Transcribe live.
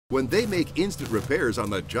When they make instant repairs on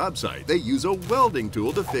the job site, they use a welding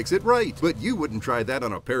tool to fix it right. But you wouldn't try that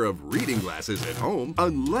on a pair of reading glasses at home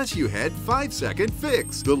unless you had 5-Second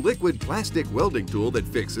Fix, the liquid plastic welding tool that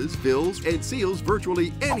fixes, fills, and seals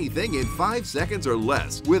virtually anything in 5 seconds or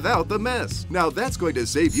less without the mess. Now that's going to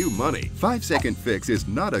save you money. 5-Second Fix is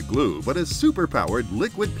not a glue, but a super-powered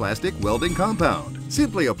liquid plastic welding compound.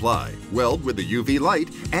 Simply apply, weld with the UV light,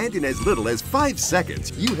 and in as little as 5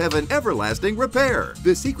 seconds, you have an everlasting repair.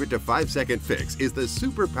 The secret to 5-Second Fix is the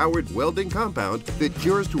super-powered welding compound that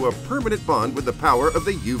cures to a permanent bond with the power of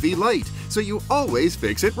the UV light, so you always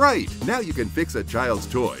fix it right. Now you can fix a child's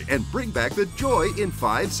toy and bring back the joy in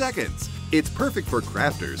 5 seconds. It's perfect for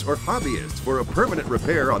crafters or hobbyists for a permanent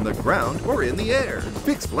repair on the ground or in the air.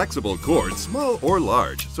 Fix flexible cords, small or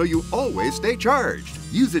large, so you always stay charged.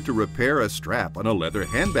 Use it to repair a strap on a leather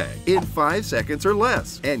handbag in 5 seconds or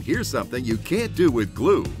less. And here's something you can't do with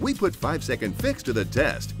glue. We put 5-Second Fix to the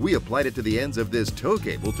test. We applied it to the ends of this tow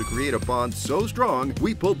cable to create a bond so strong,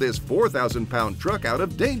 we pulled this 4,000-pound truck out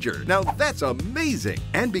of danger. Now that's amazing!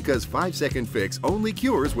 And because 5-Second Fix only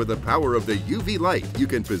cures with the power of the UV light, you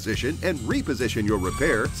can position and reposition your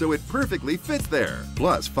repair so it perfectly fits there.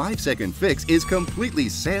 Plus, 5-Second Fix is completely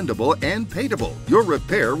sandable and paintable. Your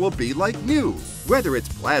repair will be like new. Whether it's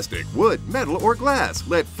plastic, wood, metal, or glass,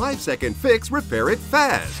 let 5-Second Fix repair it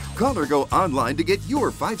fast. Call or go online to get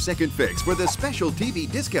your 5-Second Fix for the special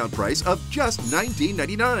TV discount price of just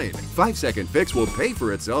 $19.99. 5-Second Fix will pay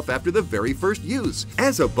for itself after the very first use.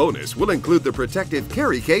 As a bonus, we'll include the protective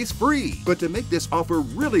carry case free. But to make this offer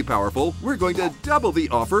really powerful, we're going to double the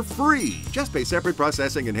offer free. Just pay separate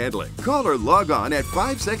processing and handling. Call or log on at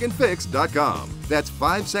 5secondfix.com. That's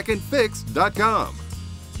 5secondfix.com.